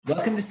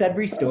Welcome to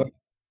Sudbury Store.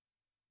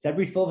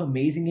 Sudbury's full of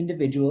amazing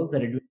individuals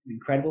that are doing some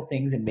incredible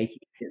things and making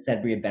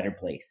Sudbury a better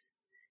place.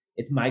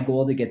 It's my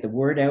goal to get the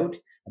word out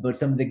about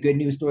some of the good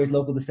news stories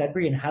local to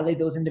Sudbury and highlight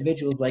those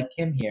individuals like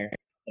Kim here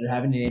that are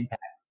having an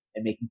impact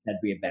and making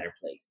Sudbury a better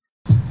place.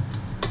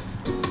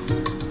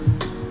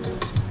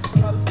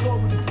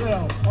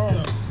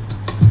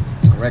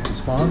 Correct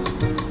response.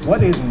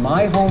 What is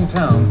my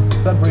hometown,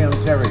 Sudbury,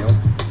 Ontario?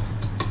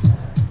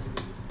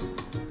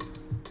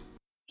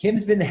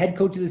 Kim's been the head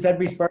coach of the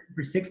Sudbury Spartans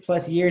for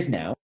 6+ years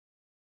now,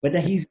 but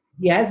he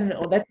hasn't.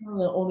 That's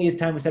only his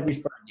time with Sudbury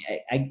Spartans.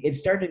 It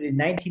started in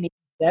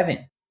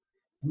 1987.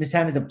 From his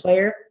time as a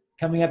player,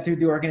 coming up through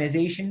the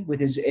organization with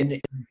his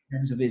in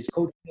terms of his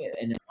coaching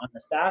and on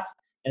the staff,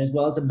 and as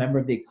well as a member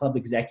of the club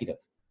executive.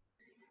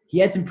 He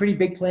had some pretty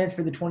big plans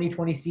for the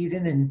 2020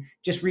 season, and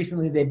just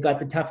recently they've got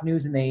the tough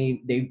news, and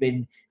they've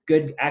been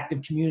good,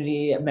 active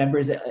community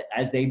members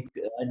as they've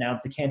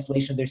announced the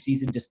cancellation of their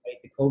season despite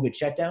the COVID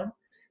shutdown.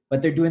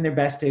 But they're doing their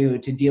best to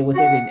deal with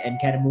it and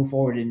kind of move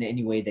forward in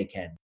any way they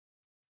can.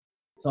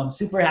 So I'm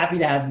super happy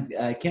to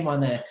have Kim on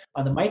the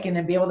mic and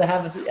then be able to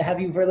have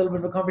you for a little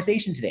bit of a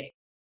conversation today.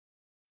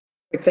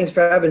 Thanks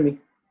for having me.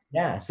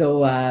 Yeah.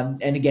 So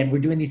and again, we're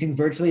doing these things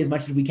virtually as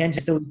much as we can,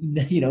 just so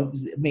we can,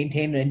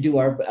 maintain and do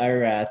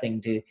our thing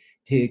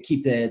to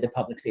keep the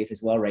public safe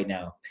as well right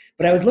now.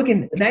 But I was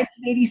looking,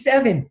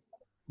 1987.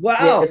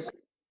 Wow. Yes.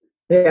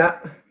 Yeah.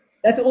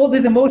 That's older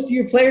than most of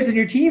your players on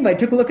your team. I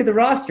took a look at the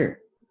roster.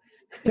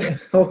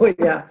 Oh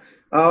yeah.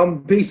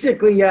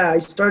 Basically, yeah. I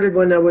started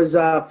when I was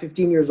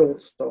 15 years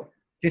old. So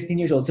 15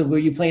 years old. So were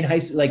you playing high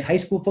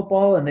school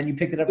football, and then you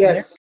picked it up?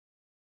 Yes.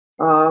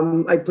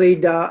 I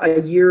played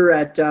a year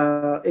at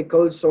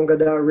École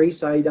Songada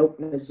Rayside out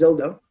in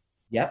Zilda.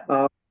 Yep.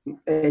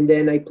 And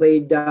then I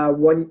played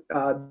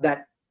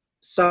that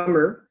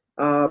summer.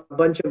 A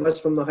bunch of us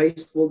from the high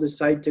school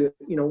decided to,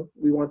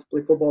 we want to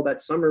play football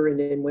that summer, and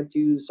then went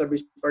to the Sudbury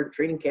Spartan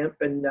training camp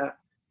and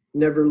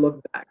never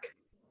looked back.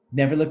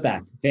 Never look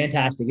back.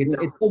 Fantastic. It's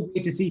so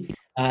great to see,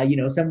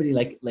 somebody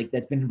like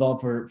that's been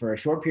involved for a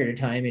short period of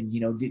time and,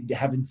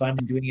 having fun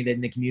and doing it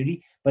in the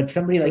community. But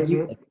somebody like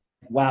you,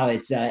 wow,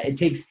 it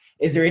takes,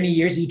 is there any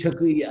years you took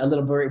a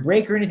little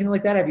break or anything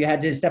like that? Have you had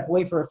to step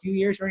away for a few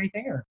years or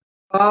anything? Or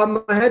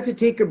I had to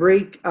take a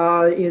break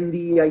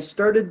I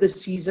started the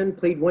season,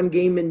 played one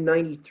game in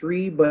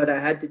 93, but I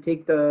had to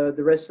take the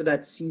rest of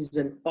that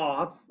season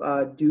off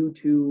due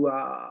to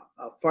a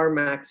farm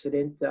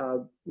accident,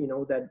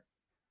 that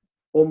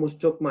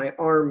almost took my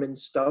arm and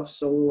stuff.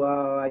 So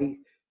I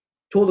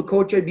told the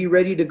coach I'd be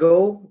ready to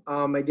go.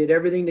 I did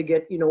everything to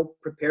get,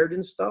 prepared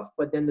and stuff.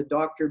 But then the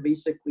doctor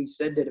basically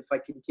said that if I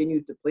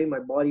continued to play, my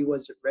body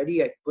wasn't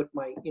ready. I put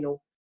my,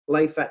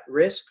 life at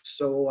risk.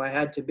 So I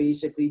had to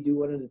basically do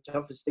one of the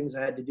toughest things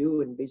I had to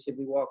do and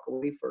basically walk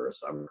away for a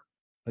summer.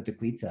 Put the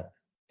cleats up.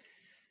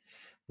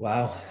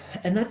 Wow.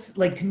 And that's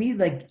like, to me,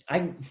 like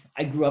I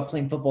grew up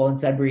playing football in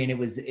Sudbury, and it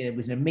was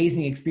an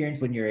amazing experience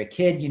when you're a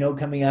kid,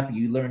 coming up,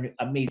 you learn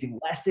amazing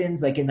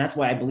lessons. Like, and that's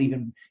why I believe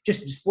in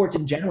just sports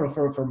in general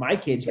for my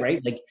kids, right?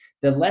 Like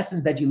the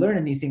lessons that you learn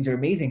in these things are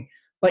amazing,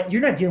 but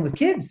you're not dealing with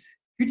kids.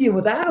 You're dealing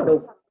with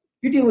adults.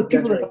 You're dealing with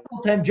people that have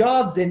full-time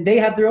jobs and they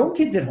have their own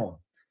kids at home.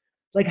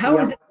 Like, how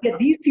is it to get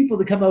these people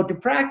to come out to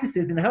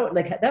practices, and how,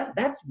 like,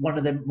 that's one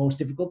of the most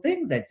difficult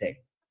things, I'd say.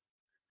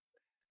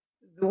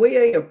 The way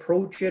I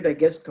approach it, I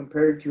guess,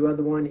 compared to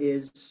other one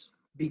is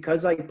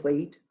because I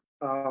played,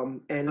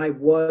 and I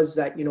was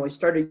that,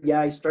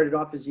 I started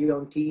off as a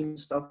young teen and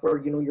stuff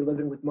where, you're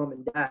living with mom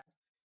and dad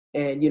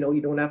and,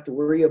 you don't have to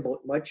worry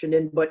about much. And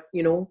then, but,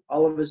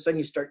 all of a sudden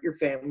you start your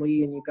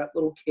family and you got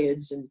little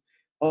kids and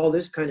all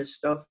this kind of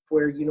stuff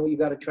where, you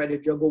got to try to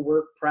juggle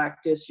work,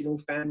 practice,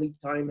 family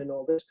time and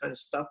all this kind of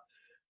stuff.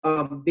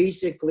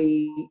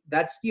 Basically,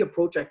 that's the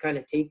approach I kind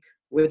of take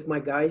with my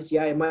guys.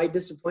 Yeah, am I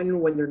disappointed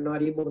when they're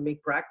not able to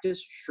make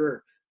practice?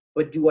 Sure.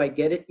 But do I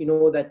get it?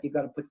 That you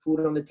got to put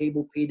food on the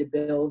table, pay the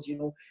bills,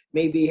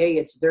 maybe, hey,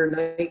 it's their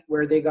night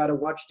where they got to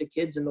watch the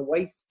kids and the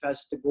wife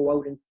has to go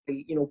out and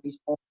play,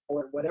 baseball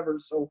or whatever.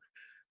 So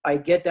I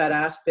get that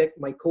aspect.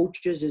 My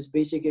coaches is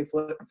basically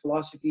a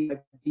philosophy I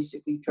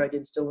basically try to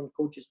instill in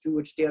coaches too,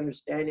 which they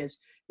understand is,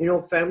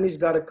 family's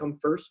got to come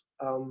first.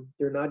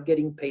 They're not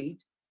getting paid.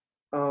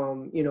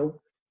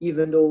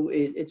 Even though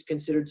it's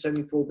considered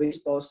semi-pro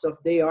baseball stuff,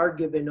 they are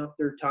giving up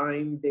their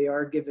time. They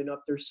are giving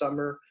up their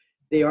summer.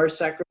 They are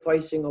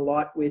sacrificing a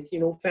lot with,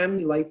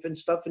 family life and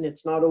stuff. And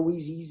it's not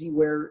always easy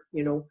where,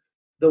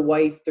 the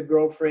wife, the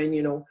girlfriend,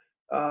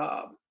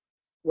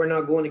 we're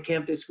not going to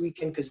camp this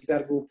weekend because you got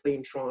to go play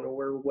in Toronto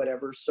or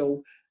whatever.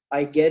 So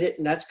I get it.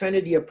 And that's kind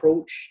of the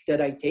approach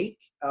that I take.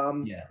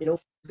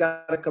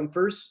 Got to come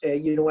first.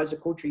 As a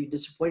coach, are you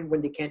disappointed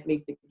when they can't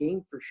make the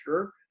game? For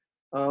sure.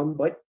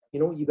 But,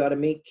 you got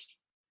to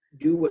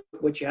do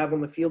what you have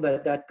on the field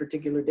at that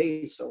particular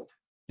day. So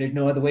There's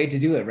no other way to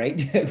do it, right?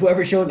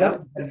 Whoever shows Yeah,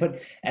 up,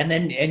 but and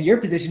then in your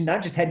position,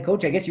 not just head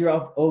coach, I guess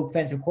you're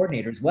offensive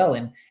coordinator as well.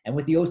 And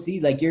with the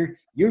OC, like you've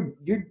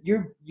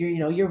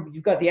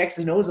got the X's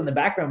and O's on the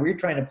background where you're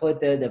trying to put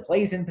the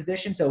plays in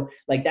position. So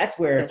like that's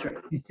where that's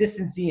right.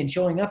 consistency and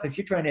showing up, if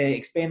you're trying to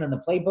expand on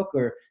the playbook,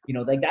 or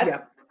like Yeah.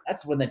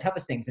 that's one of the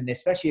toughest things. And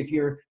especially if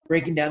you're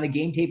breaking down the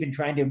game tape and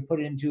trying to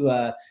put it into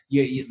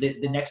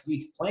the next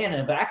week's plan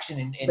of action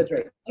in That's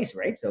right. place,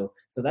 right? So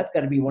that's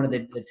got to be one of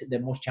the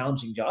most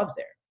challenging jobs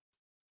there.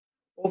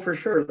 Oh, for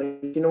sure.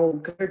 Like,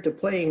 compared to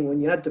playing,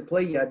 when you had to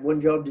play, you had one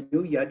job to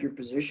do. You had your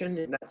position,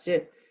 and that's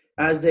it.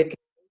 As a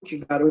coach, you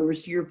got to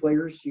oversee your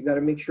players. You got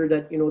to make sure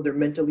that, they're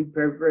mentally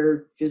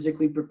prepared,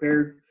 physically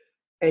prepared,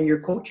 and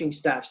your coaching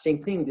staff,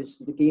 same thing. This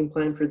is the game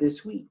plan for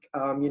this week.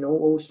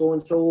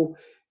 So-and-so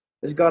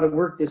has got to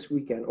work this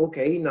weekend.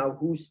 Okay, now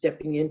who's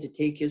stepping in to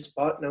take his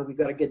spot? Now we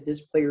got to get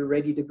this player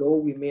ready to go.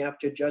 We may have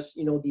to adjust,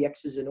 the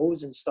X's and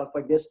O's and stuff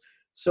like this.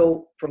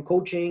 So from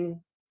coaching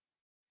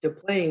to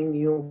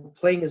playing,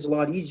 playing is a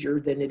lot easier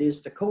than it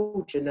is to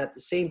coach. And at the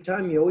same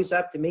time, you always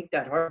have to make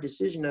that hard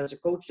decision as a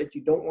coach that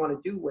you don't want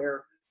to do,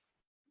 where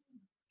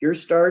you're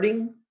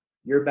starting,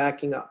 you're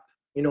backing up.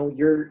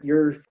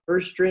 Your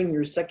first string,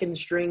 your second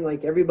string,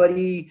 like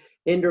everybody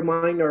in their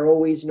mind are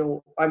always,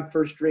 I'm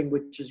first string,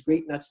 which is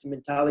great. And that's the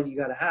mentality you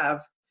got to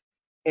have.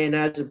 And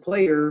as a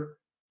player,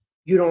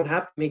 you don't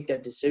have to make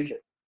that decision.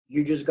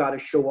 You just got to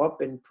show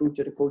up and prove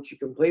to the coach you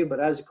can play.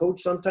 But as a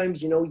coach,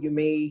 sometimes, you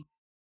may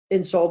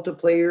insult a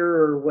player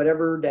or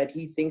whatever that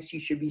he thinks he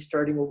should be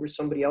starting over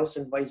somebody else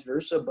and vice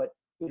versa. But,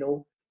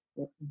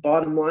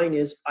 bottom line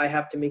is I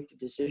have to make the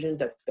decision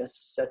that's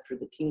best set for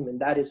the team. And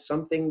that is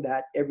something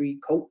that every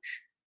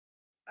coach,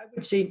 I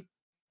would say,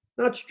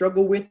 not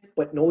struggle with,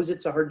 but knows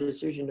it's a hard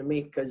decision to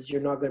make, because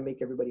you're not going to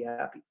make everybody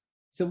happy.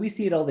 So we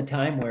see it all the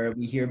time where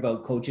we hear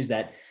about coaches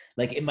that,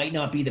 like, it might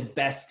not be the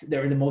best,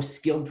 they're the most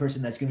skilled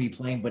person that's going to be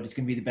playing, but it's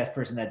going to be the best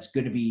person that's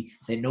going to be,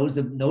 that knows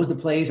the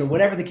plays, or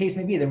whatever the case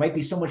may be. There might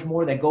be so much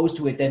more that goes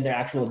to it than their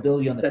actual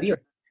ability on the field.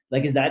 Right.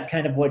 Like, is that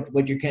kind of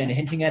what you're kind of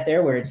hinting at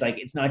there, where it's like,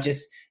 it's not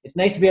just, it's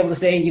nice to be able to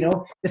say,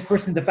 this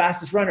person's the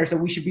fastest runner, so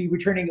we should be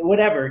returning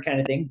whatever kind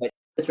of thing. But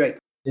that's right.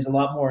 There's a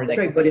lot more. That's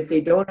right. But if they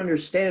don't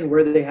understand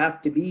where they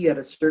have to be at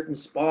a certain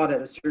spot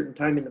at a certain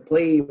time in the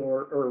play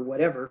or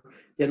whatever,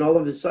 then all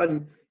of a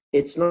sudden,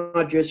 it's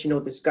not just,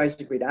 this guy's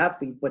a great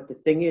athlete, but the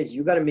thing is,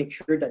 you got to make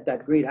sure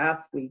that great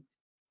athlete,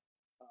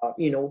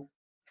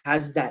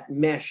 has that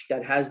mesh,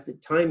 that has the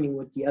timing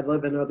with the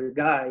 11 other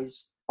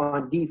guys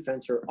on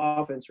defense or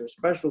offense or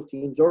special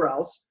teams, or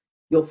else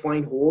you'll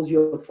find holes,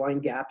 you'll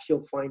find gaps,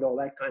 you'll find all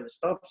that kind of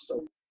stuff.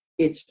 So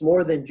it's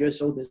more than just,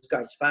 this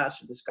guy's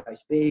fast or this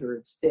guy's big or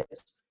it's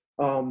this.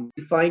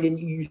 You find, and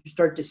you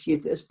start to see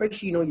it,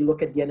 especially, you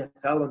look at the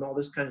NFL and all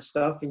this kind of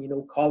stuff, and,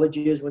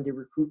 colleges, when they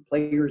recruit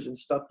players and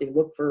stuff, they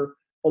look for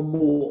a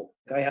mole.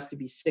 Guy has to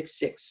be 6'6",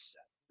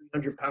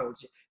 300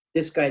 pounds.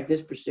 This guy at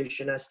this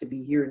position has to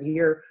be here and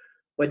here.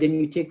 But then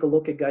you take a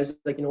look at guys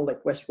like,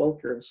 like Wes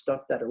Welker and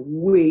stuff that are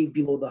way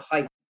below the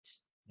height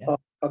of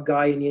a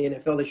guy in the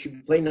NFL that should be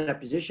playing in that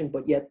position,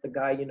 but yet the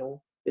guy,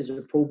 is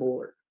a Pro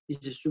Bowler.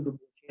 He's a Super Bowl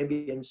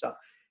champion and stuff.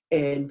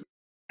 And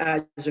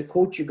as a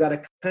coach, you got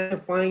to kind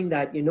of find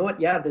that,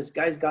 this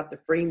guy's got the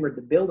frame or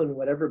the build and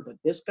whatever, but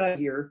this guy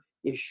here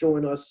is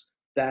showing us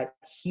that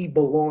he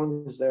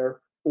belongs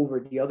there over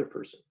the other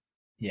person.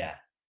 Yeah.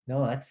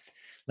 No, that's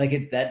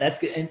like that's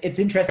good. And it's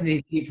interesting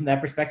to see it from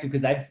that perspective,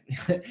 because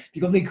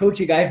the only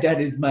coaching I've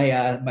done is my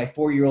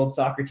 4-year-old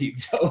soccer team.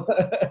 So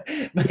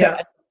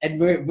yeah.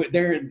 And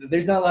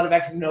there's not a lot of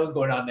X's and O's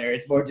going on there.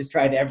 It's more just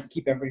trying to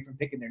keep everybody from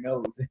picking their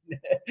nose.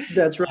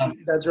 That's right.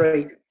 That's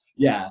right.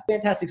 Yeah,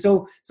 fantastic.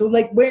 So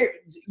like, where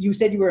you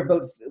said you were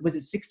about, was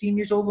it 16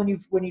 years old when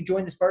you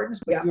joined the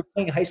Spartans? But you were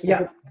playing high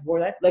school before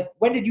that. Like,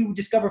 when did you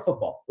discover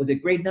football? Was it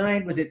grade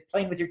 9? Was it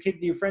playing with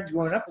your friends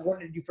growing up, or when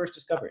did you first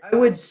discover it? I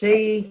would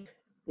say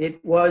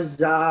it was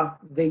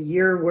the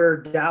year where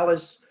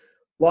Dallas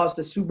lost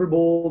the Super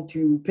Bowl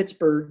to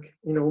Pittsburgh.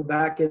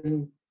 Back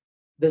in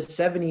the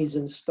 70s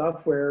and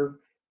stuff, where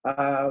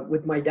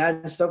with my dad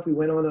and stuff, we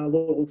went on a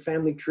little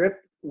family trip.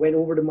 Went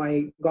over to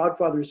my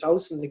godfather's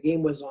house and the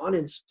game was on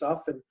and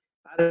stuff. And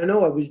I don't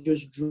know, I was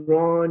just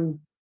drawn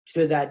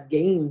to that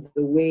game,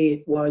 the way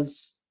it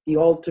was the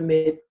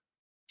ultimate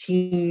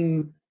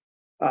team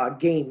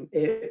game.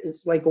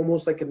 It's like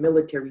almost like a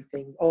military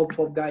thing. All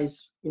 12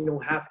 guys,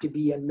 have to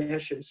be in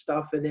mesh and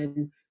stuff. And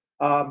then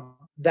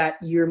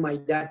that year, my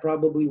dad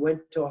probably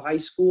went to a high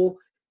school.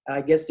 I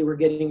guess they were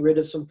getting rid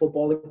of some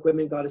football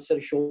equipment, got a set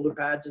of shoulder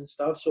pads and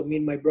stuff. So me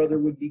and my brother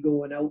would be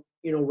going out,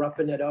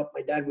 roughing it up.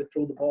 My dad would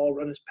throw the ball,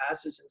 run his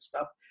passes and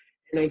stuff.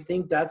 And I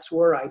think that's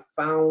where I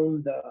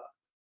found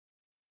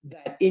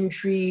that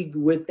intrigue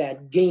with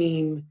that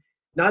game.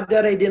 Not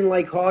that I didn't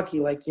like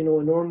hockey like, a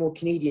normal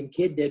Canadian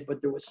kid did,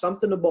 but there was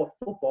something about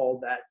football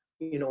that,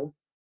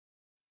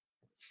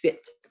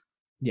 fit.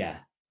 Yeah.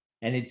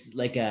 And it's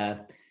like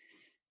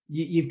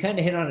you've kind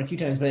of hit on it a few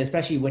times, but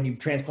especially when you've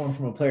transformed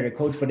from a player to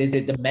coach. But is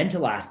it the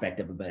mental aspect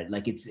of it?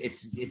 Like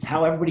it's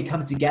how everybody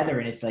comes together,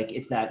 and it's like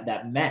it's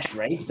that mesh,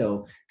 right?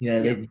 So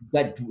Yeah. you've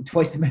got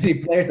twice as many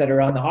players that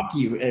are on the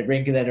hockey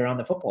rink that are on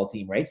the football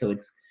team, right? So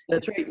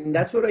That's right. And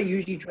that's what I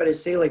usually try to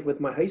say, like with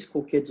my high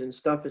school kids and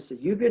stuff. It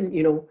says, you can,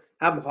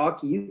 have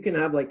hockey. You can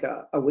have like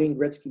a Wayne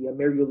Gretzky, a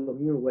Mario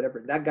Lemieux,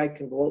 whatever. That guy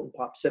can go out and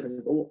pop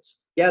 7 goals.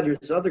 Yeah,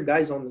 there's other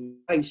guys on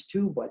the ice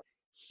too, but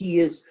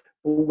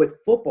well, with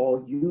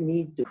football, you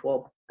need the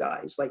 12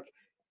 guys. Like,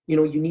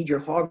 you need your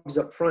hogs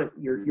up front,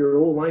 your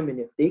old linemen.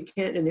 If they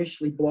can't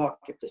initially block,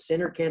 if the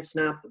center can't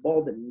snap the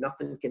ball, then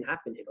nothing can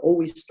happen. It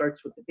always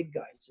starts with the big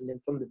guys. And then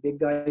from the big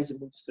guys,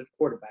 it moves to the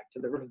quarterback, to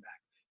the running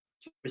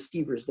back,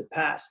 receivers to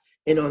pass.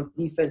 And on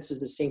defense is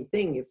the same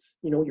thing. If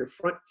your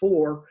front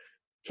four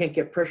can't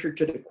get pressure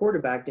to the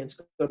quarterback, then it's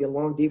going to be a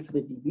long day for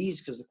the DBs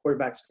because the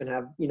quarterback's going to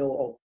have a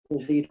whole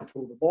day to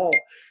throw the ball.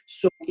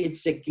 So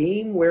it's a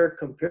game where,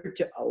 compared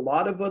to a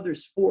lot of other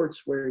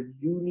sports, where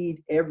you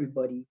need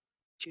everybody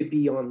to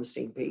be on the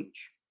same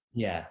page.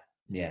 Yeah.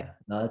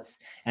 No,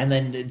 and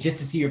then just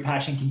to see your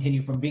passion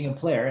continue from being a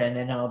player, and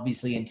then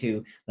obviously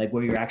into like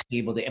where you're actually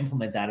able to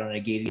implement that on a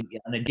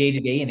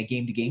day-to-day and a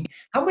game-to-game.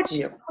 How much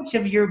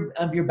of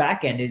your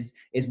back end is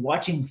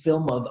watching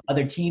film of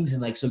other teams,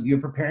 and like, so you're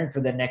preparing for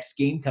the next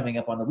game coming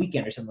up on the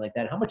weekend or something like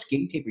that? How much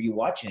game tape are you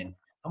watching?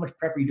 How much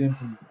prep are you doing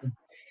from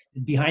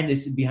behind the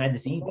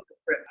scenes?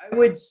 I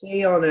would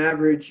say on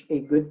average,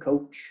 a good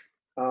coach,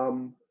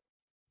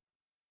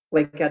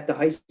 like at the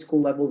high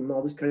school level and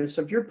all this kind of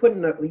stuff, you're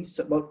putting at least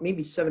about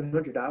maybe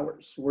 700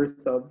 hours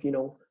worth of,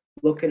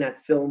 looking at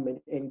film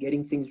and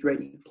getting things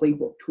ready,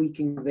 playbook,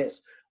 tweaking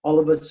this. All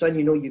of a sudden,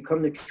 you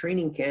come to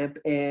training camp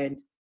and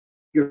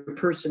your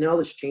personnel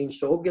has changed.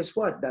 So guess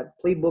what? That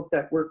playbook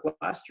that worked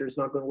last year is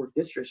not going to work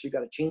this year. So you got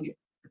to change it.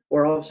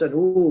 Or all of a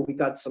sudden, we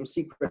got some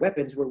secret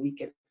weapons where we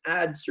can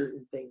add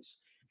certain things.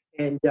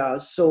 And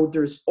so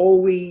there's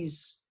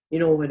always,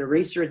 an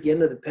eraser at the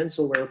end of the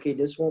pencil where, okay,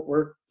 this won't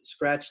work.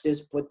 Scratch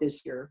this, put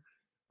this here.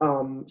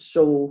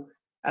 So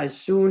as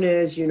soon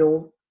as,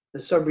 the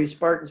Sudbury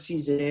Spartan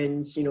season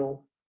ends,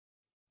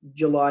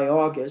 July,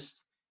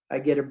 August, I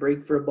get a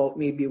break for about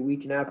maybe a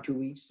week and a half, 2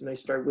 weeks, and I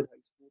start with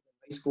high school.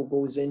 High school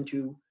goes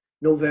into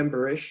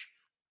November-ish.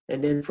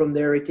 And then from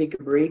there, I take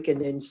a break,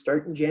 and then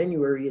start in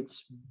January,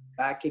 it's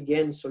back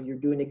again. So you're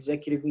doing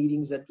executive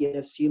meetings at the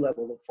NFC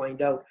level to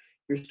find out.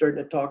 You're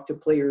starting to talk to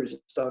players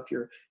and stuff.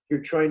 You're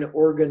trying to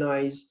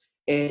organize.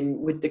 And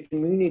with the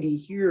community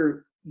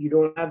here, you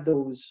don't have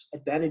those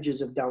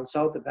advantages of down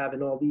south of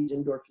having all these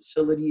indoor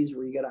facilities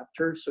where you got to have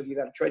turf. So you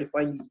got to try to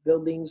find these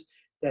buildings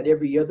that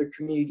every other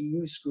community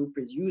use group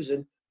is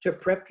using to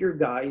prep your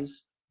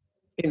guys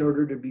in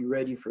order to be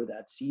ready for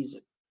that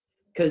season.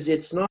 Because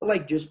it's not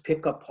like just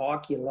pick up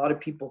hockey. And a lot of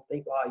people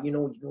think, you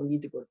don't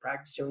need to go to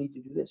practice. You don't need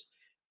to do this.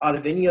 Out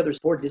of any other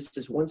sport, this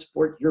is one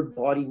sport your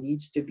body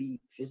needs to be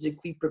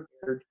physically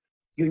prepared.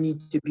 You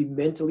need to be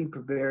mentally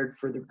prepared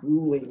for the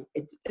grueling.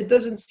 It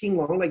doesn't seem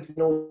long, like,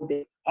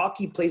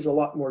 hockey plays a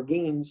lot more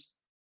games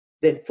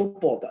than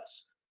football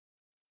does.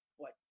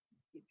 But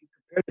if you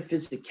compare the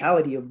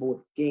physicality of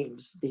both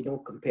games, they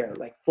don't compare.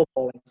 Like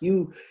football,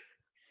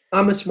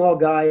 I'm a small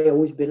guy,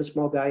 always been a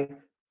small guy,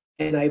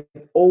 and I've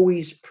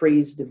always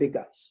praised the big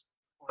guys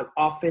on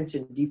offense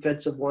and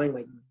defensive line.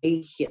 Like,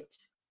 they hit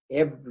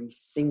every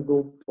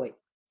single play.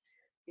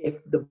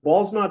 If the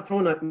ball's not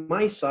thrown at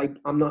my side,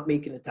 I'm not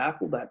making a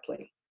tackle that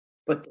play.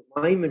 But the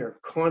linemen are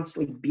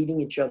constantly beating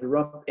each other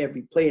up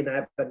every play, and I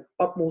have an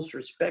utmost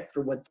respect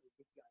for what the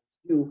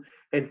guys do.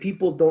 And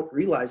people don't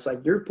realize,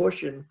 like, they're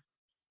pushing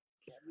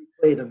every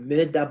play. The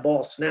minute that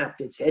ball snapped,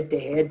 it's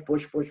head-to-head,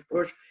 push.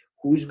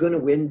 Who's going to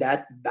win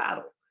that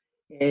battle?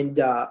 And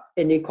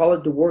they call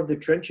it the war of the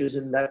trenches,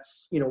 and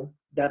that's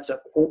a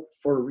quote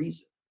for a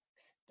reason.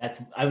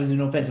 I was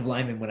an offensive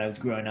lineman when I was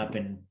growing up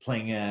and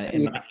playing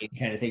in my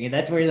kind of thing, and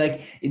that's where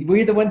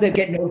we're the ones that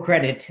get no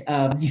credit,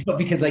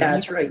 because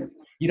that's right.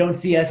 You don't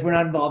see us. We're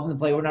not involved in the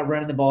play. We're not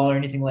running the ball or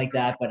anything like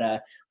that. But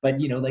like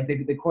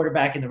the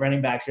quarterback and the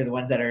running backs are the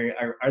ones that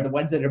are the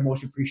ones that are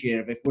most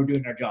appreciative. If we're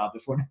doing our job,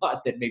 if we're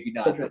not, then maybe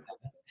not. Right.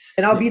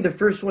 And I'll be the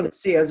first one to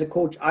say, as a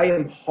coach, I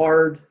am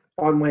hard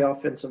on my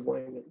offensive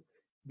linemen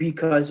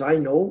because I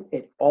know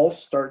it all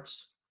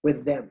starts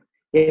with them.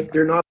 If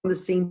they're not on the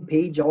same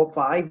page, all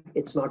five,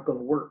 it's not going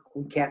to work.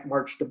 We can't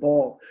march the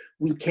ball.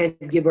 We can't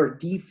give our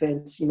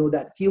defense,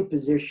 that field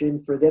position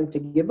for them to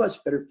give us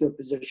better field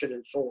position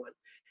and so on.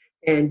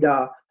 And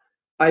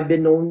I've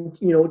been known,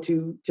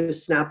 to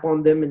snap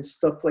on them and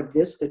stuff like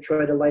this to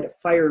try to light a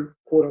fire,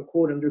 quote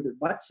unquote, under their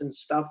butts and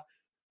stuff.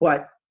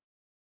 But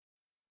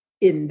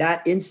in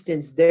that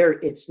instance there,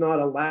 it's not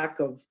a lack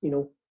of,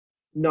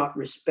 not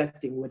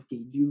respecting what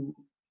they do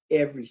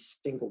every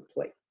single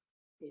play.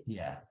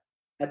 Yeah.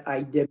 That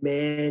I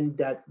demand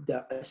that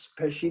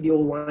especially the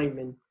old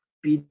linemen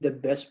be the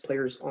best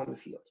players on the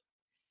field.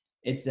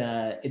 It's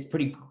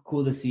pretty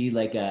cool to see,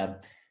 like,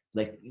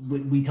 like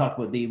we talk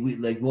about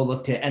we'll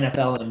look to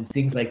NFL and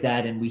things like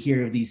that, and we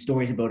hear these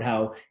stories about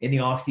how in the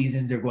off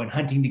seasons they're going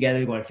hunting together,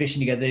 they're going fishing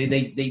together.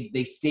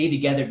 They stay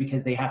together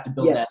because they have to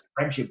build that Yes,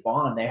 friendship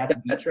bond. They have to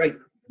be, that's right.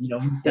 they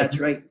That's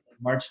right.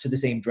 march to the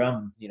same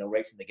drum,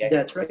 right from the get.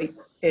 That's right.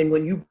 And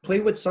when you play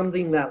with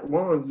something that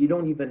long, you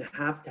don't even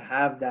have to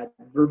have that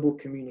verbal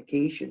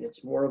communication.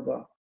 It's more of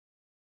a,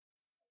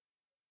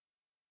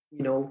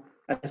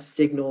 a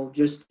signal,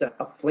 just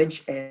a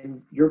flinch,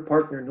 and your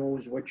partner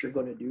knows what you're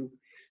going to do.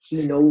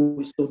 He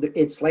knows. So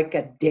it's like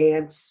a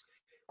dance.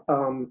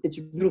 It's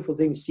a beautiful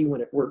thing to see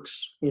when it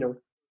works.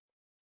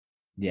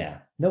 Yeah.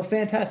 No,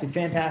 fantastic.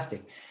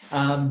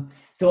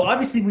 So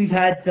obviously we've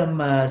had some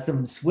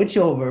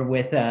switchover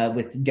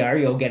with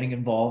Dario getting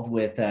involved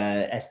with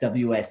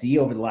SWSE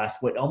over the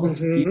last almost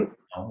 3 years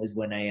now is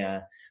when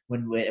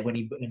when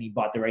he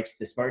bought the rights to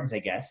the Spartans, I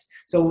guess.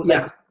 So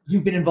Yeah.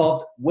 you've been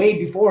involved way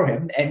before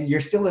him, and you're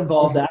still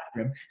involved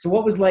after him. So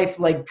what was life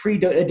like pre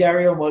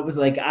Dario, and what was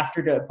like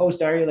after the post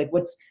Dario? Like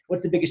what's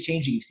the biggest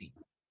change that you've seen?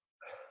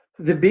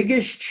 The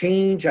biggest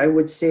change, I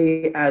would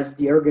say, as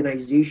the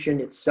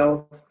organization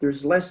itself,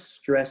 there's less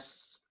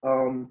stress.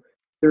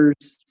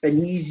 There's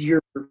an easier,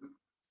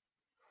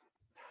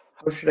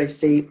 how should I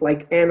say,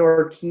 like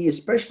anarchy,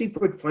 especially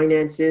for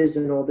finances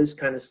and all this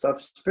kind of stuff.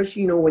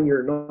 Especially, when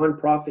you're a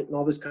nonprofit and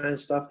all this kind of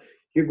stuff,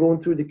 you're going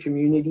through the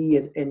community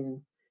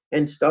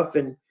and stuff.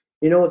 And,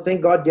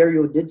 thank God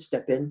Dario did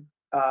step in,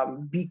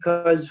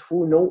 because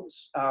who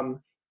knows?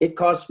 It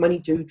costs money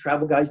to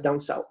travel guys down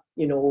south,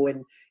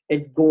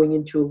 and going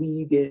into a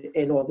league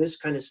and all this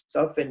kind of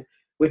stuff. And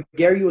with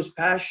Dario's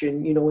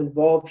passion,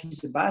 involved,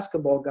 he's a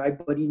basketball guy,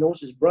 but he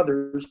knows his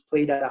brothers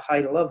played at a high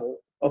level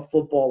of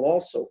football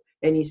also.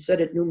 And he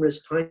said it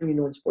numerous times,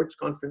 in sports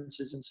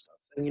conferences and stuff.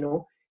 And,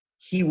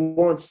 he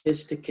wants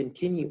this to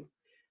continue.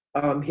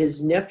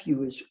 His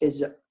nephew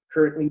is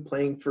currently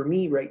playing for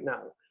me right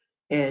now.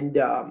 And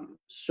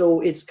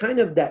so it's kind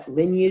of that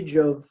lineage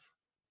of,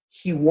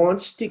 he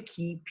wants to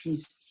keep,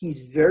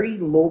 he's very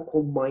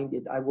local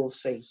minded, I will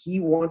say. He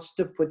wants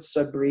to put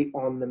Sudbury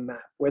on the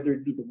map, whether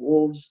it be the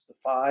Wolves, the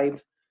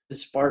Five, the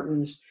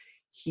Spartans.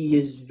 He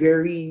is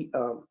very,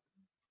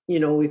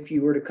 if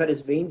you were to cut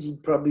his veins,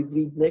 he'd probably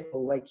bleed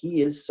nickel. Like,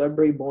 he is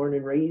Sudbury born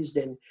and raised.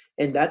 And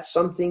that's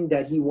something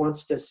that he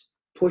wants to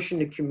push in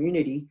the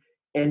community.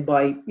 And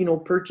by,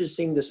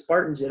 purchasing the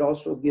Spartans, it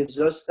also gives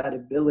us that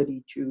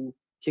ability to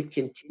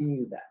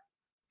continue that.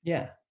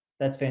 Yeah.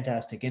 That's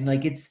fantastic. And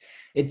like, it's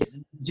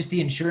just the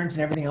insurance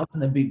and everything else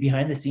and the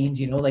behind the scenes,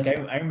 like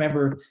I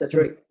remember That's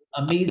right.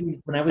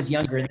 Amazing when I was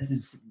younger, and this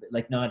is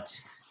like not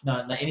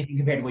anything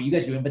compared to what you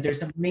guys are doing, but there's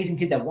some amazing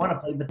kids that want to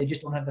play, but they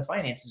just don't have the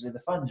finances or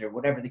the funds or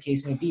whatever the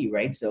case may be.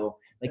 Right. So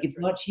like, it's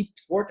not cheap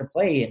sport to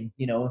play. And,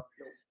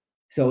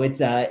 so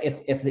it's,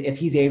 if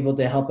he's able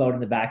to help out in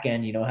the back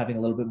end, having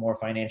a little bit more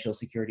financial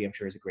security, I'm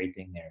sure is a great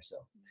thing there. So,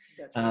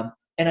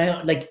 and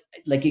I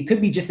like it could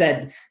be just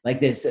that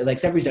like this, like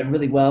Sudbury's done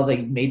really well.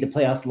 They made the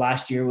playoffs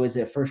last year, was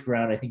the first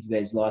round. I think you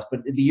guys lost,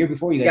 but the year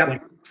before you guys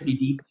went pretty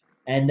deep.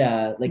 And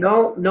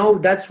no,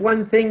 that's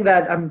one thing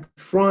that I'm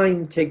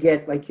trying to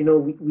get. Like,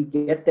 we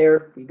get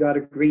there, we got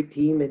a great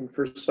team, and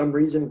for some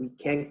reason we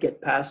can't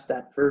get past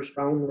that first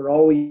round. We're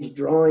always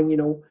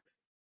drawing,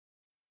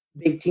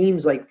 big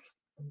teams. Like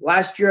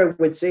last year, I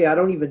would say I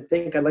don't even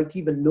think I'd like to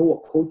even know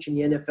a coach in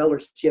the NFL or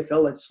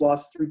CFL that's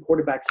lost 3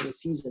 quarterbacks in a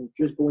season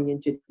just going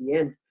into the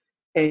end.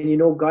 And,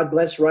 God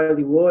bless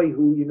Riley Roy,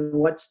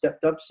 who,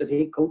 stepped up, said,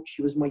 hey, coach,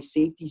 he was my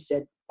safety,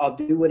 said, I'll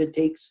do what it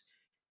takes.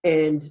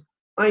 And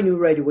I knew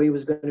right away it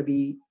was going to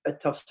be a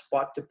tough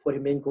spot to put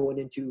him in going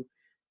into,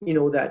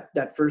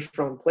 that first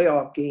round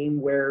playoff game,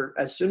 where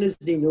as soon as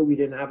they knew we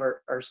didn't have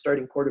our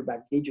starting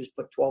quarterback, they just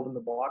put 12 in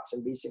the box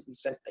and basically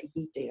sent the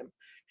heat to him.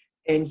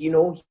 And,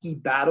 he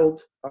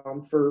battled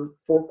for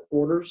 4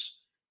 quarters.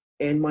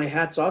 And my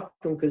hat's off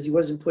to him, because he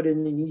wasn't put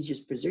in the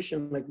easiest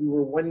position. Like, we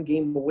were 1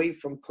 game away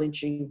from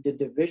clinching the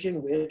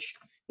division, which,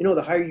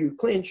 the higher you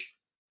clinch,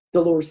 the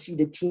lower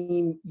seeded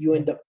team you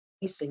end up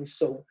facing.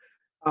 So,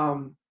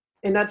 and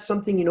that's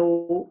something, and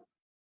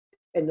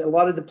a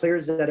lot of the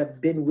players that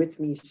have been with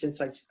me since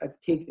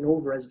I've taken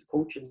over as the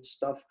coach and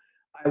stuff,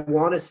 I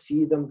want to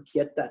see them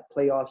get that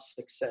playoff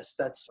success.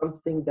 That's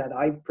something that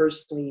I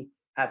personally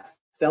have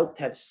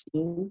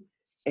seen.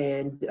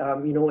 And,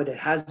 it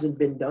hasn't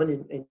been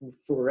done in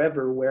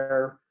forever,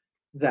 where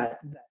that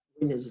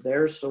win is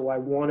there. So I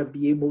want to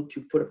be able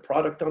to put a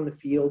product on the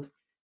field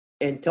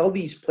and tell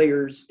these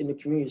players in the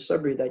community of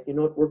Sudbury that,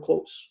 we're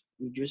close.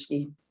 We just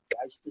need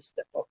guys to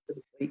step up to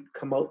the plate,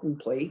 come out and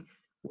play.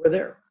 We're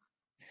there.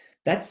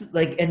 That's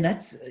like, and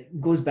that's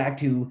goes back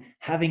to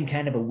having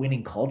kind of a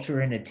winning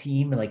culture in a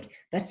team. Like,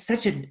 that's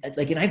such a,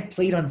 like, and I've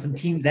played on some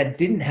teams that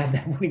didn't have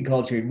that winning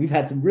culture, and we've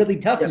had some really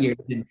tough years,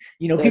 and,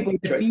 people are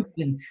defeated.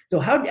 And so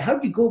how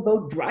do you go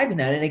about driving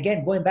that? And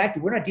again, going back to,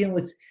 we're dealing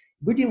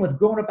with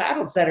grown up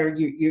adults that are,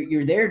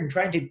 you're there and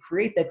trying to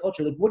create that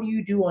culture. Like, what do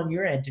you do on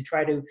your end to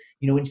try to,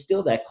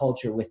 instill that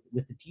culture with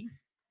the team?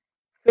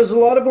 Because a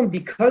lot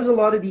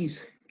of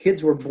these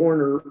kids were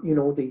born, or,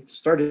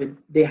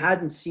 they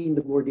hadn't seen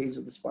the glory days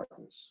of the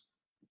Spartans.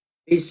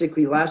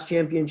 basically last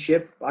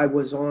championship I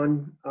was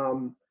on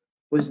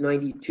was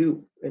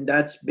 92. And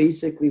that's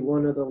basically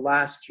one of the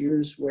last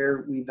years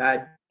where we've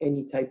had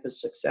any type of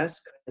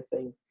success kind of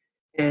thing.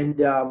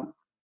 And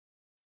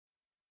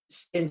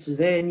since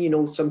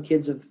then, some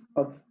kids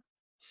have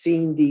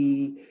seen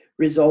the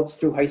results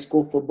through high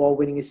school football,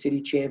 winning a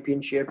city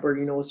championship,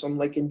 or some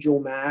like in Joe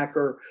Mack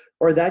or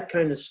that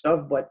kind of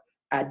stuff. But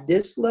at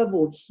this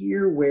level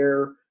here,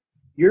 where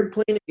you're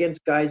playing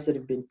against guys that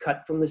have been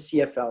cut from the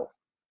CFL,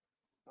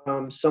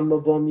 some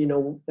of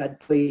them, that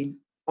played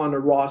on a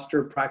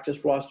roster,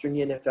 practice roster in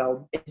the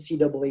NFL,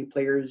 NCAA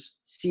players,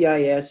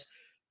 CIS,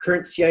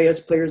 current CIS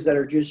players that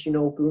are just,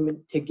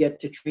 grooming to get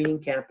to training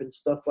camp and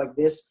stuff like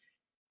this.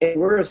 And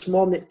we're a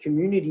small knit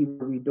community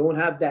where we don't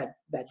have that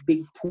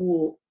big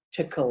pool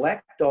to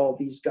collect all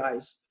these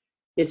guys.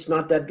 It's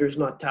not that there's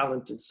not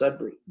talent in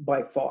Sudbury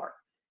by far.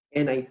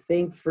 And I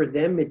think for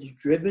them, it's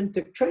driven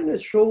to trying to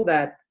show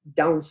that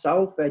down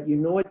south that,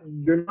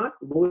 you're not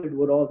loaded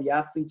with all the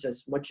athletes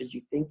as much as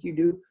you think you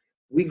do.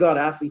 We got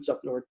athletes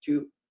up north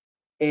too.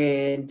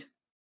 And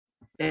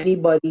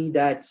anybody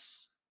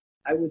that's,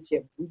 I would say,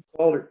 a blue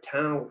collar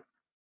town,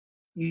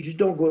 you just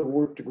don't go to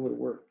work to go to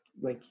work.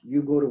 Like,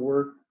 you go to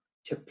work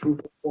to prove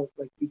a point.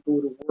 Like, you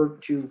go to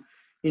work to,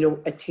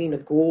 attain a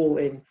goal.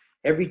 And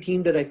every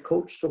team that I've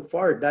coached so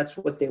far, that's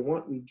what they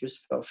want. We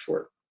just fell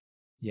short.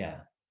 Yeah.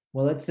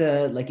 Well, it's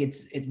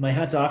it's my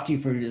hats off to you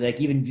for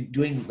even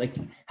doing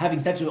having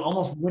such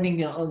almost winning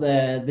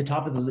the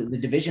top of the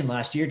division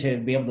last year to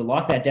be able to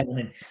lock that down.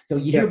 And so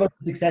you hear about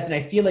the success, and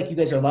I feel like you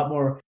guys are a lot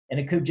more. And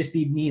it could just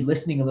be me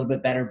listening a little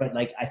bit better, but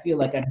I feel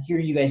like I'm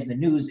hearing you guys in the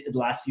news the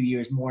last few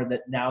years more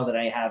that now that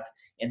I have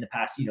in the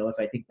past. If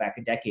I think back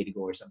a decade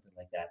ago or something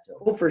like that.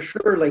 So for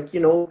sure,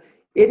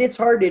 and it's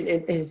hard,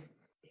 and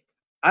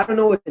I don't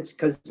know if it's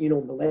because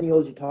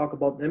millennials, you talk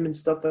about them and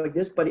stuff like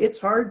this, but it's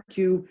hard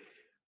to.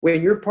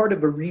 When you're part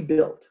of a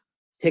rebuild,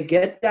 to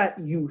get that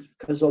youth,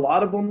 because a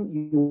lot of them,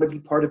 you want to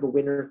be part of a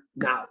winner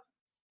now.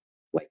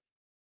 Like,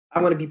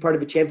 I want to be part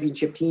of a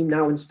championship team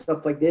now and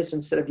stuff like this,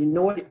 instead of,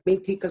 what, it may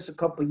take us a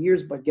couple of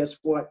years, but guess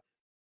what?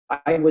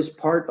 I was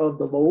part of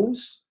the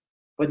lows,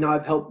 but now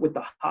I've helped with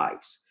the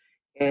highs.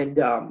 And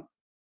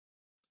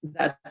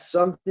that's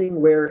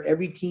something where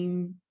every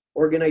team,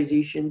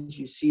 organizations,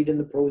 you see it in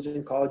the pros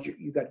and college,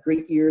 you got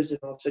great years, and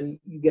all of a sudden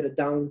you get a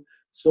down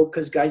slope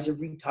because guys have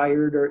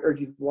retired or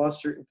you've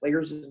lost certain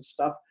players and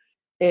stuff,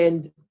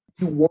 and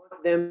you want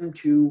them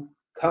to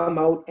come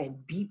out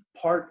and be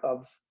part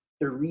of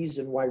the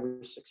reason why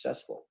we're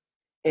successful.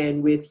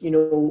 And with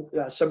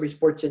Sudbury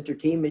Sports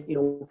Entertainment,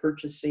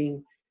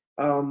 purchasing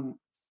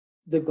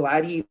the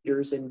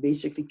Gladiators and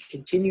basically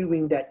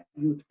continuing that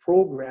youth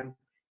program,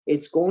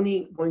 it's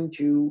going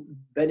to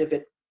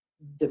benefit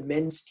the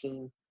men's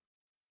team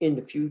in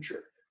the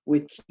future,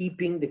 with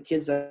keeping the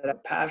kids that have a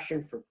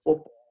passion for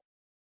football,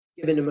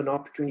 giving them an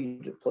opportunity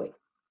to play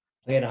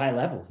at a high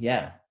level.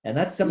 Yeah. And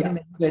that's something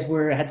that you guys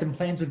had some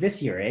plans with this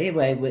year, eh?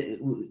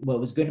 What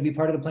was going to be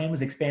part of the plan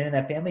was expanding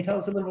that family. Tell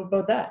us a little bit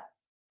about that.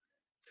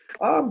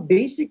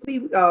 Basically,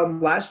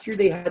 last year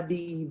they had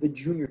the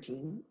junior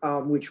team,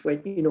 which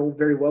went,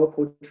 very well.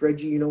 Coach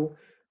Reggie,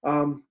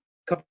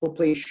 couple of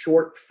plays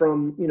short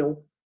from,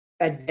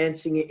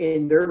 advancing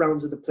in their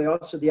rounds of the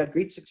playoffs. So they had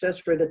great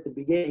success right at the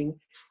beginning.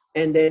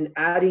 And then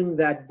adding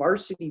that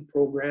varsity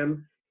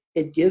program,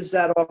 it gives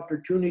that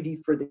opportunity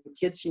for the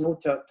kids,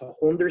 to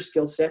hone their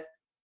skill set.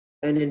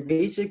 And then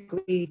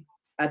basically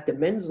at the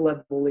men's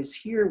level is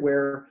here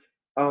where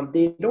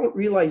they don't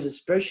realize,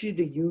 especially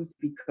the youth,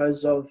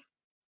 because of,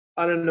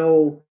 I don't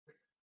know,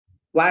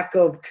 lack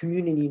of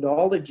community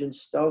knowledge and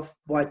stuff.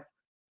 But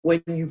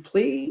when you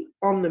play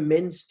on the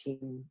men's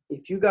team,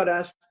 if you got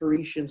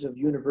aspirations of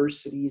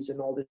universities and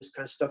all this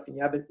kind of stuff, and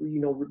you haven't,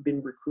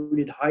 been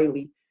recruited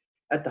highly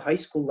at the high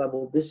school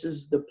level, this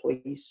is the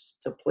place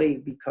to play,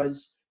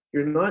 because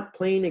you're not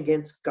playing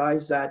against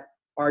guys that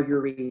are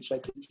your age,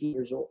 like 18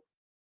 years old.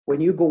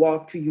 When you go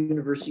off to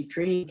university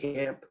training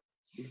camp,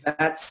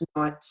 that's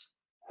not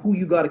who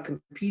you got to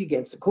compete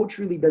against. The coach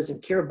really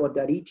doesn't care about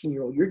that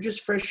 18-year-old. You're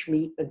just fresh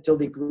meat until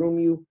they groom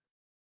you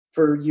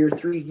for year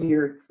 3,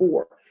 year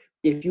 4.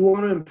 If you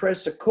want to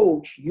impress a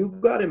coach, you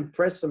got to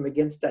impress them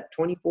against that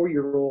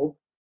 24-year-old,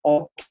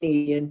 all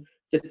Canadian,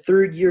 the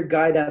third-year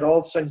guy that all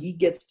of a sudden he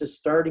gets the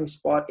starting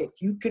spot. If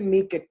you can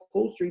make it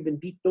close or even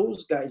beat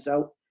those guys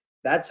out,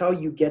 that's how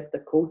you get the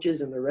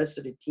coaches and the rest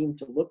of the team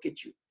to look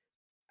at you.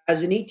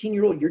 As an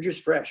 18-year-old, you're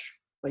just fresh.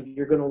 Like,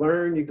 you're going to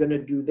learn, you're going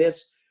to do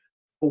this.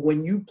 But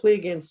when you play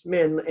against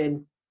men,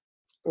 and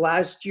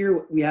last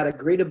year we had a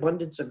great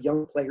abundance of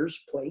young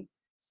players play,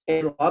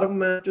 and a lot of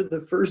them after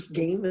the first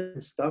game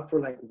and stuff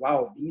were like,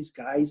 wow, these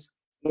guys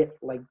hit,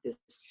 like, the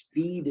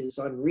speed is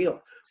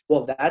unreal.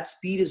 Well, that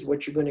speed is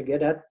what you're going to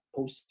get at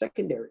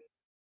post-secondary.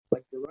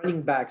 Like, the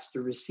running backs,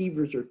 the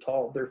receivers are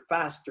tall, they're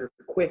fast, they're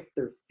quick,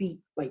 their feet,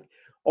 like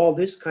all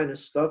this kind of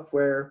stuff,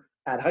 where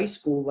at high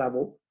school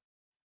level,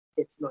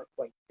 it's not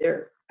quite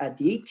there. At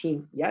the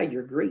 18, yeah,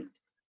 you're great.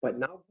 But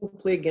now go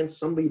play against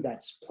somebody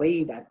that's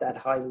played at that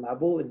high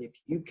level. And if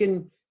you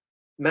can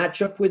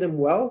match up with him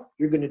well,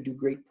 you're going to do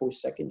great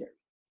post-secondary.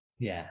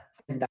 Yeah.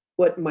 And that's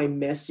what my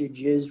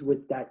message is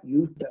with that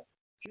youth.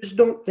 Just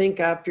don't think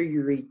after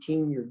you're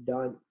 18, you're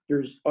done.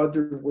 There's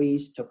other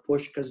ways to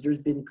push, because there's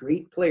been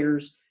great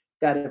players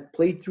that have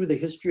played through the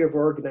history of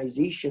our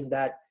organization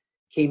that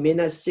came in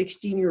as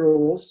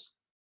 16-year-olds,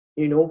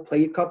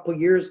 played a couple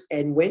years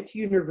and went to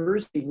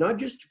university, not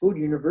just to go to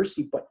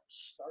university, but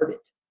started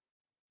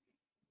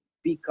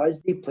because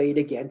they played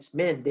against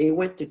men. They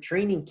went to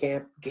training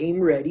camp,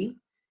 game ready,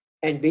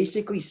 and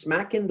basically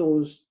smacking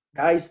those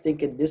guys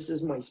thinking, this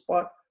is my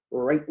spot,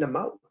 right in the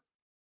mouth.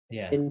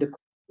 Yeah. And the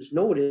coaches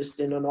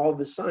noticed, and then all of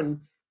a sudden,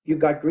 you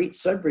got great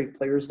Sudbury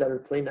players that are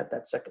playing at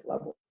that second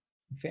level.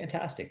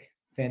 Fantastic.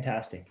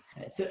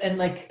 So,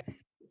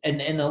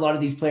 and a lot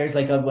of these players,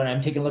 like when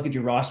I'm taking a look at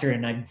your roster,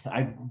 and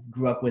I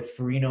grew up with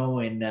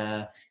Farino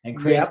and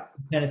Chris,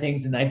 kind of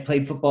things, and I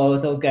played football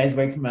with those guys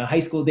right from my high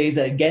school days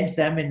against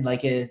them, and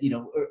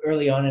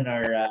early on in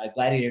our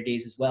gladiator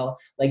days as well.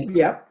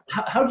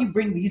 How do you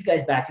bring these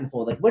guys back to the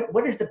fold? Like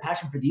what is the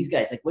passion for these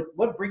guys? Like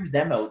what brings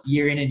them out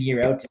year in and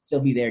year out to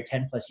still be there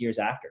 10 plus years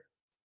after?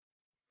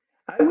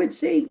 I would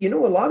say, a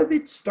lot of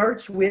it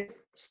starts with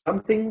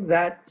something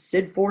that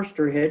Sid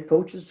Forster, head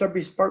coach of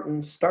Sudbury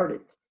Spartans,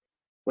 started.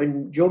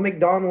 When Joe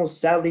McDonald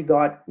sadly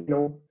got,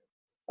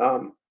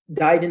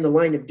 died in the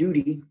line of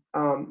duty,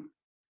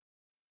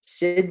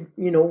 Sid,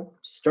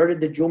 started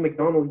the Joe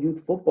McDonald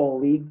Youth Football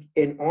League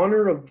in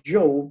honor of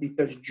Joe,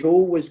 because Joe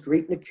was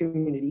great in the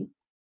community,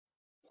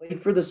 played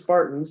for the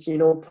Spartans,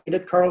 played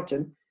at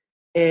Carleton.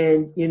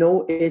 And,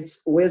 it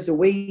was a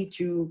way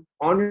to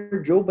honor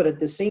Joe, but at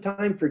the same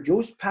time, for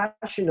Joe's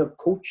passion of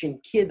coaching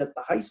kids at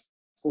the high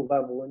school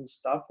level and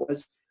stuff,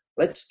 was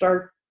let's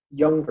start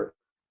younger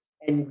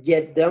and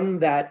get them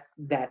that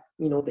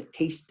the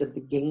taste of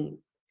the game.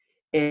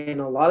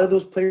 And a lot of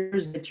those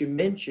players that you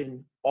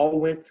mentioned all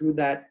went through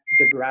the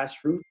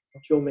grassroots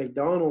Joe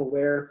McDonald,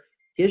 where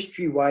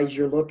history-wise,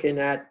 you're looking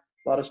at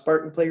a lot of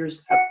Spartan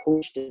players have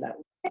coached in that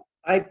league.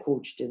 I've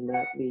coached in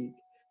that league.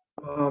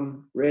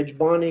 Reg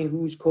Bonning,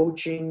 who's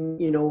coaching,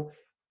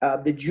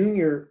 the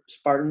junior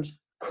Spartans,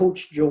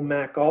 coached Joe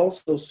Mack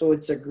also. So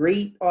it's a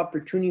great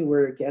opportunity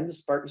where, again, the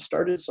Spartans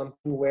started something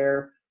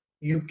where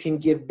you can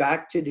give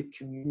back to the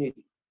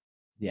community.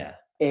 Yeah.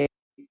 And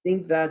I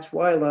think that's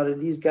why a lot of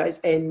these guys,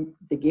 and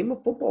the game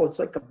of football, it's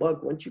like a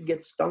bug. Once you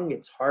get stung,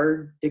 it's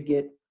hard to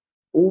get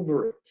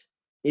over it,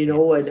 and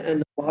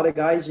a lot of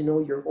guys,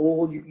 you're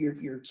old,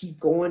 you keep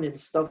going and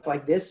stuff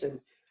like this. And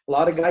a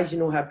lot of guys,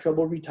 have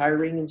trouble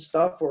retiring and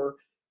stuff, or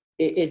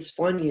it's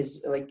funny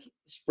is like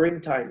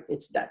springtime.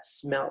 It's that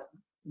smell.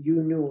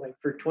 Like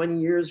for 20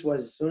 years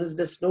was as soon as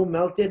the snow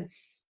melted,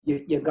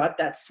 you got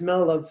that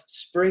smell of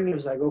spring. It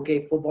was like,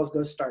 okay, football's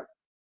going to start.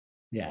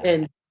 Yeah.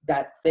 And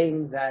that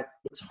thing that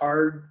it's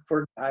hard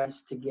for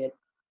guys to get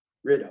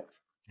rid of.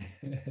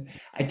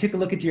 I took a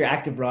look at your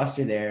active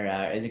roster there,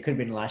 and it could have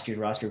been last year's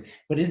roster.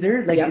 But is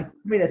there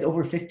somebody that's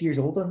over 50 years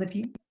old on the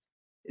team?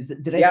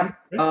 Did I see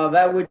that?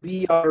 That would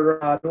be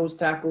our nose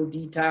tackle,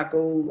 D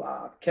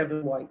tackle,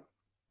 Kevin White.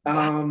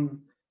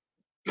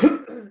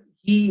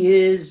 He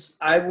is,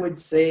 I would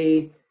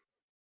say,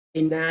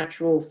 a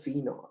natural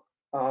phenom.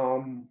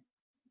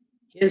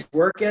 His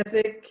work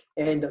ethic,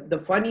 and the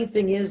funny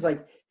thing is,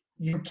 like,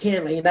 you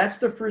can't, and that's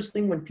the first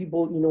thing when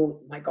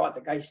people, my God,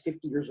 the guy's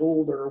 50 years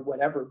old or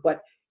whatever.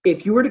 But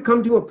if you were to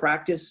come to a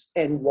practice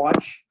and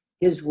watch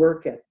his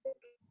work ethic,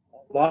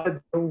 a lot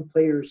of young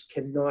players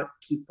cannot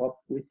keep up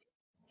with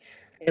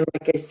him. And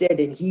like I said,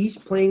 and he's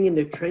playing in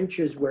the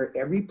trenches where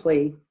every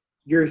play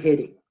you're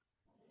hitting.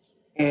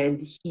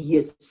 And he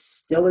is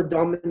still a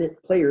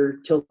dominant player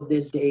till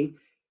this day.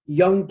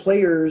 Young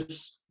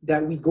players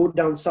that we go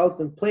down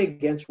south and play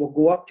against will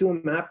go up to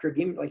him after a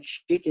game, like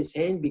shake his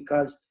hand,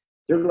 because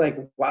they're like,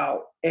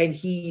 wow. And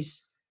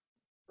he's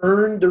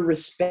earned the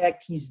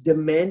respect. He's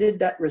demanded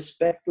that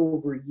respect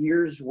over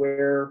years,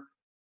 where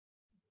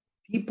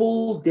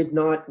people did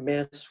not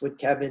mess with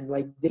Kevin.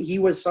 Like, he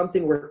was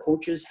something where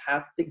coaches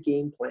have to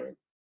game plan.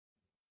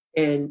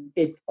 And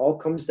it all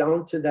comes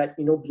down to that,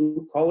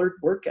 blue-collar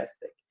work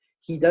ethic.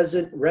 He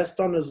doesn't rest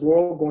on his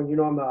laurel going,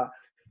 I'm a,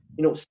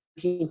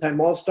 17-time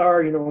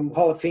All-Star, I'm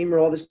Hall of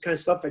Famer, all this kind of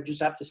stuff. I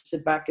just have to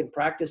sit back and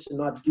practice and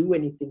not do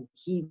anything.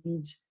 He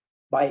leads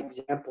by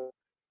example.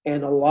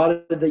 And a lot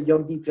of the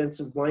young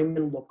defensive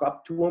linemen look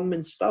up to him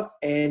and stuff,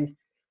 and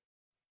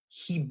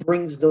he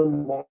brings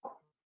them on.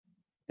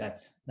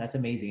 That's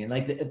amazing. And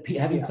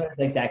having players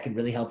like that can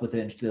really help with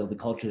the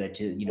culture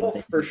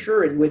that for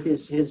sure. And with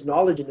his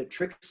knowledge and the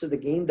tricks of the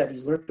game that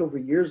he's learned over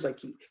years, like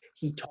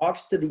he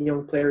talks to the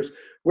young players,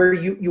 where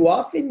you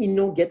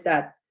often get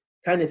that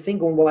kind of thing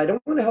going, well, I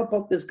don't want to help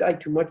out this guy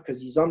too much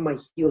because he's on my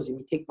heels and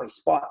he take my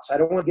spot, so I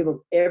don't want to give him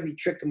every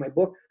trick in my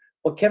book.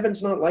 But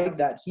Kevin's not like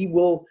that. He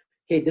will,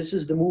 okay, this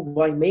is the move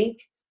I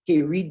make.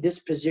 Okay, read this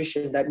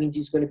position. That means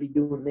he's going to be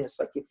doing this.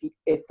 Like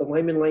if the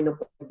linemen line up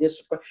like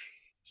this,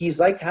 he's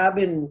like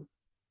having,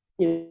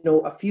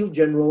 a field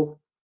general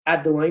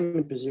at the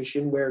lineman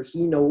position, where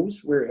he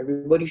knows where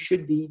everybody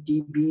should be,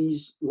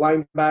 DBs,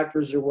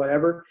 linebackers, or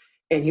whatever.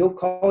 and he'll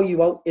call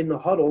you out in the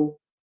huddle,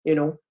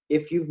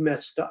 if you've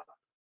messed up.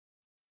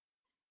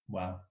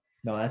 Wow.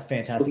 No, that's So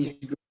fantastic.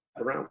 he's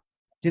around.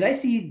 Did I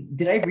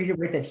read it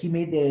right that he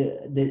made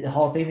the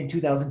Hall of Fame in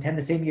 2010,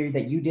 the same year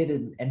that you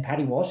did, and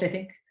Patty Walsh, I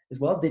think, as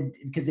well?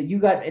 Because you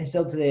got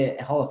instilled to the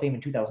Hall of Fame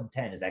in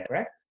 2010, is that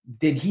correct?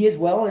 Did he as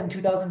well in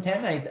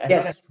 2010? I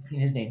Yes. think I've seen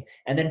his name.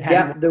 And then Patty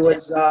Yeah, Walsh. there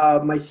was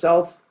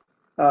myself,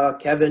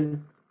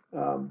 Kevin,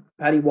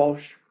 Patty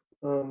Walsh,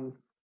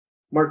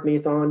 Mark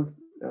Mathon,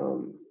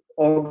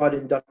 all got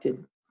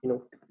inducted,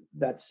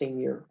 that same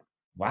year.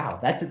 Wow,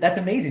 that's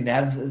amazing to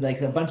have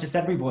like a bunch of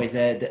Sudbury boys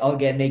that all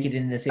make it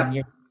in the same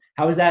year.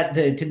 How was that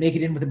to make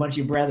it in with a bunch of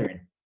your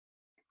brethren?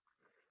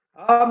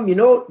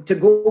 To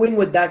go in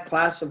with that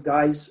class of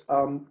guys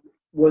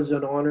was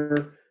an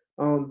honor.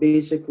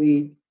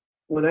 Basically,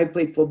 when I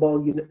played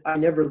football, I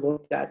never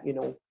looked at,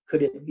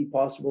 could it be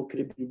possible? Could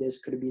it be this?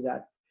 Could it be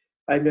that?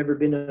 I've never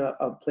been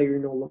a player,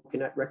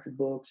 looking at record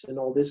books and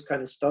all this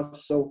kind of stuff.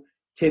 So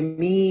to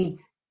me,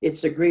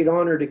 it's a great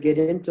honor to get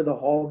into the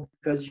Hall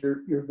because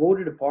you're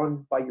voted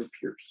upon by your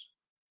peers.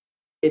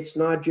 It's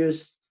not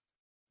just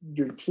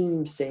your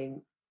team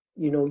saying,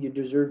 you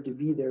deserve to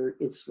be there.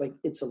 It's like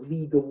it's a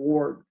league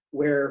award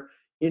where,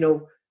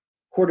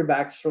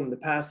 quarterbacks from the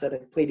past that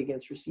have played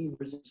against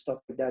receivers and stuff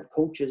like that,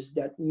 coaches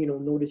that,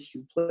 notice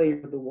you play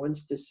are the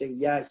ones to say,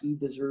 yeah, he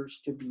deserves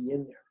to be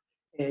in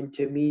there. And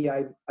to me,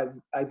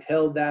 I've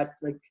held that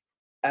like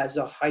as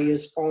a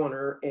highest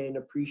honor and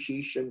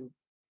appreciation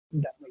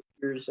that my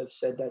peers have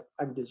said that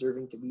I'm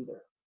deserving to be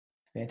there.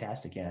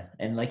 Fantastic, yeah.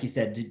 And like you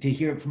said, to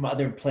hear it from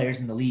other players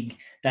in the league,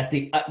 that's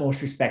the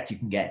utmost respect you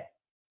can get,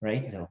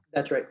 right? So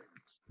that's right.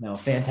 No,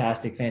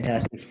 fantastic.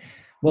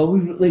 Well,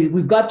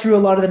 we've got through a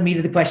lot of the meat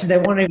of the questions. I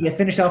want to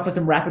finish off with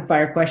some rapid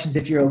fire questions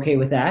if you're okay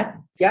with that.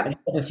 Yeah. I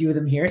have a few of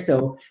them here.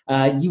 So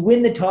you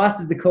win the toss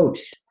as the coach.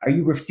 Are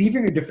you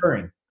receiving or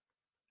deferring?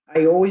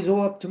 I always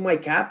owe up to my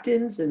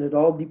captains, and it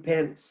all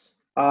depends.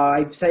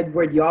 I've said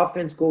where the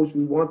offense goes,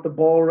 we want the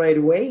ball right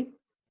away.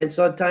 And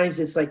sometimes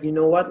it's like, you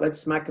know what, let's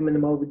smack them in the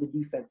mouth with the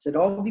defense. It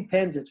all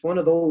depends. It's one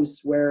of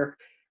those where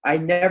I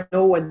never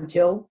know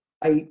until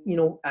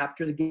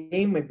after the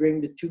game, I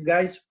bring the two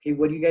guys, okay,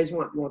 what do you guys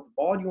want? You want the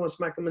ball? Do you want to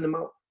smack them in the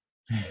mouth?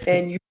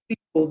 And you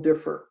will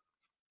differ.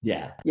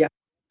 Yeah. Yeah.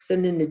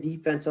 Sending the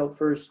defense out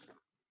first.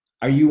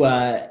 Are you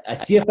a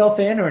CFL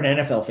fan or an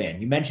NFL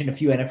fan? You mentioned a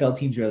few NFL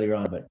teams earlier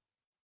on, but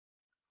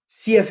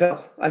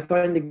CFL. I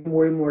find the game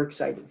way more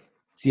exciting.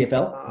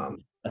 CFL?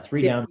 A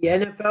 3-down. The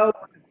NFL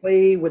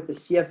play with the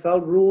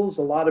CFL rules,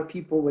 a lot of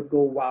people would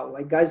go, wow.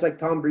 Like guys like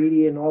Tom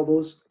Brady and all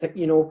those,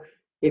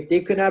 if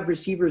they could have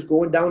receivers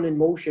going down in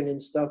motion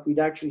and stuff, we'd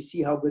actually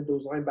see how good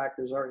those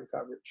linebackers are in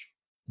coverage.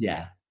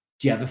 Yeah.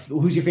 Do you have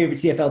who's your favorite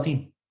CFL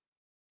team?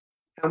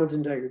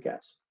 Hamilton Tiger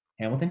Cats.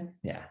 Hamilton?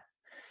 Yeah.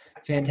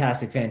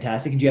 Fantastic. And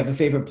do you have a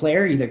favorite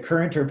player, either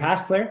current or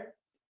past player?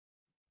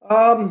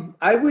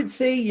 I would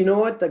say,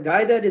 the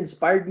guy that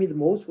inspired me the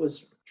most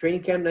was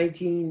training camp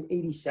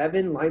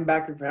 1987,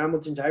 linebacker for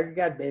Hamilton Tiger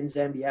Cat, Ben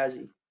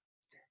Zambiazzi.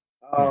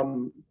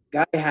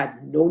 Guy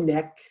had no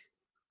neck,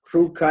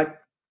 crew cut,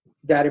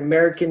 that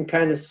American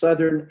kind of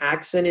Southern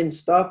accent and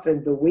stuff.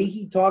 And the way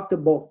he talked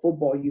about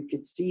football, you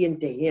could see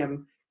into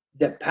him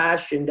the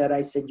passion that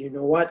I said, you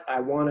know what, I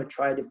want to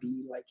try to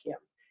be like him.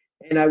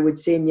 And I would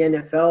say in the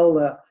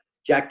NFL,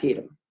 Jack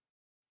Tatum.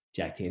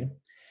 Jack Tatum.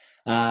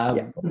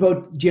 Yeah. What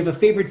about, do you have a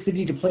favorite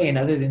city to play in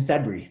other than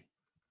Sudbury?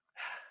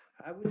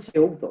 I would say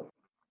Oakville.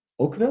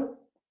 Oakville?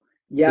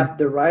 Yeah,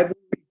 the rivalry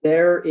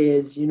there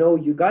is,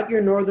 you got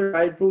your northern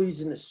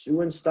rivalries in the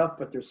Sioux and stuff,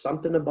 but there's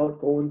something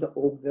about going to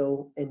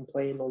Oakville and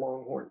playing the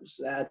Longhorns.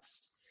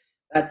 That's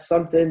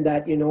something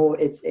that,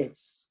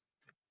 it's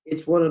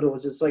one of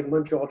those. It's like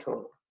Montreal,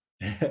 Toronto.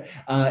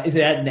 Is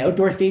it at an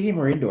outdoor stadium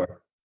or indoor?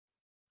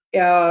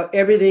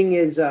 Everything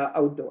is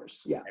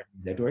outdoors. Yeah.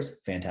 Everything's outdoors.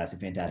 Fantastic.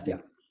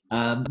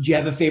 Yeah. Do you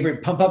have a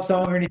favorite pump-up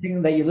song or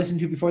anything that you listen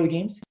to before the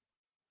games?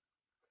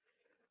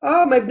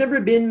 I've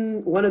never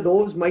been one of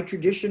those. My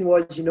tradition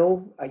was,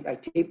 I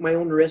taped my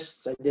own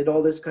wrists. I did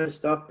all this kind of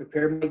stuff,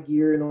 prepared my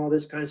gear and all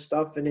this kind of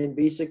stuff, and then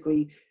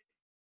basically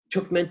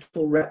took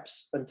mental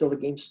reps until the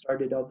game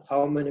started of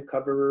how I'm going to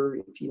cover,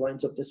 if he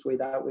lines up this way,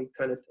 that way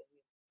kind of thing.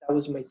 That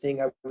was my thing.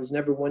 I was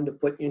never one to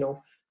put, the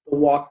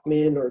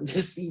Walkman or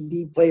the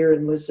CD player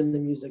and listen to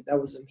music. That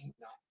wasn't me.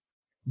 No.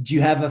 Do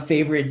you have a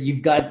favorite?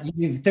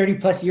 You've 30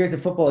 plus years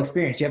of football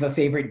experience. Do you have a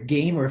favorite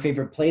game or a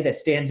favorite play that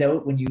stands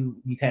out when you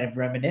kind of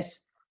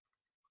reminisce?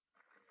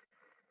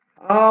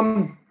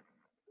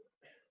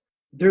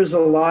 There's a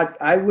lot.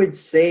 I would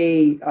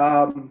say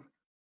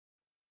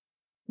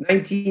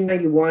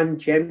 1991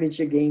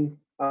 championship game,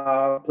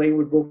 playing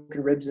with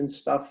broken ribs and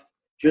stuff.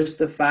 Just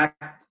the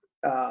fact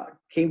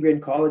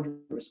Cambrian College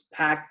was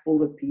packed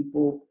full of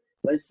people,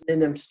 listening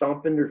to them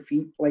stomping their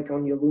feet like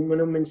on the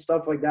aluminum and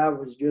stuff like that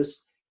was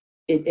just,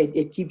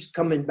 it keeps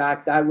coming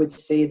back. I would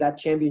say that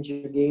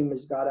championship game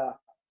has got to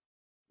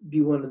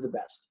be one of the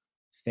best.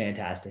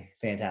 Fantastic.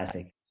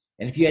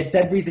 And if you had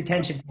Sudbury's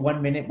attention for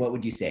 1 minute, what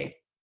would you say?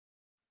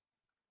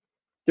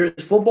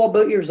 There's football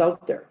players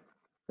out there.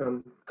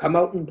 Come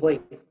out and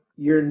play.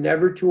 You're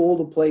never too old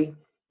to play.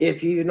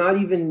 If you're not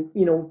even,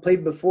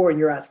 played before and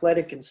you're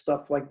athletic and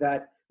stuff like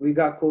that, we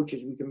got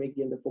coaches. We can make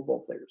you into football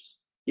players.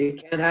 You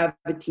can't have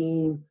a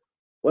team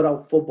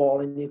without football.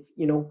 And if,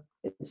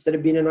 instead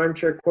of being an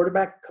armchair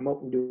quarterback, come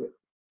out and do it.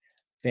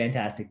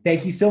 Fantastic.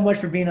 Thank you so much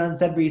for being on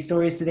Sudbury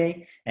Stories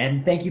today.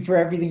 And thank you for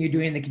everything you're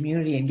doing in the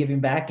community and giving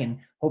back. And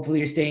hopefully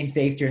you're staying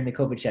safe during the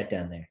COVID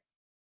shutdown there.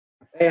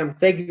 I am.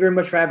 Thank you very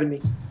much for having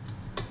me.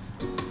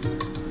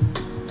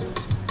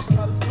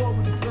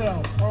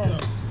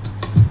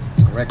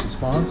 Correct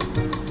response.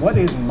 What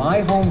is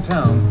my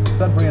hometown,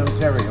 Sudbury,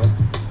 Ontario?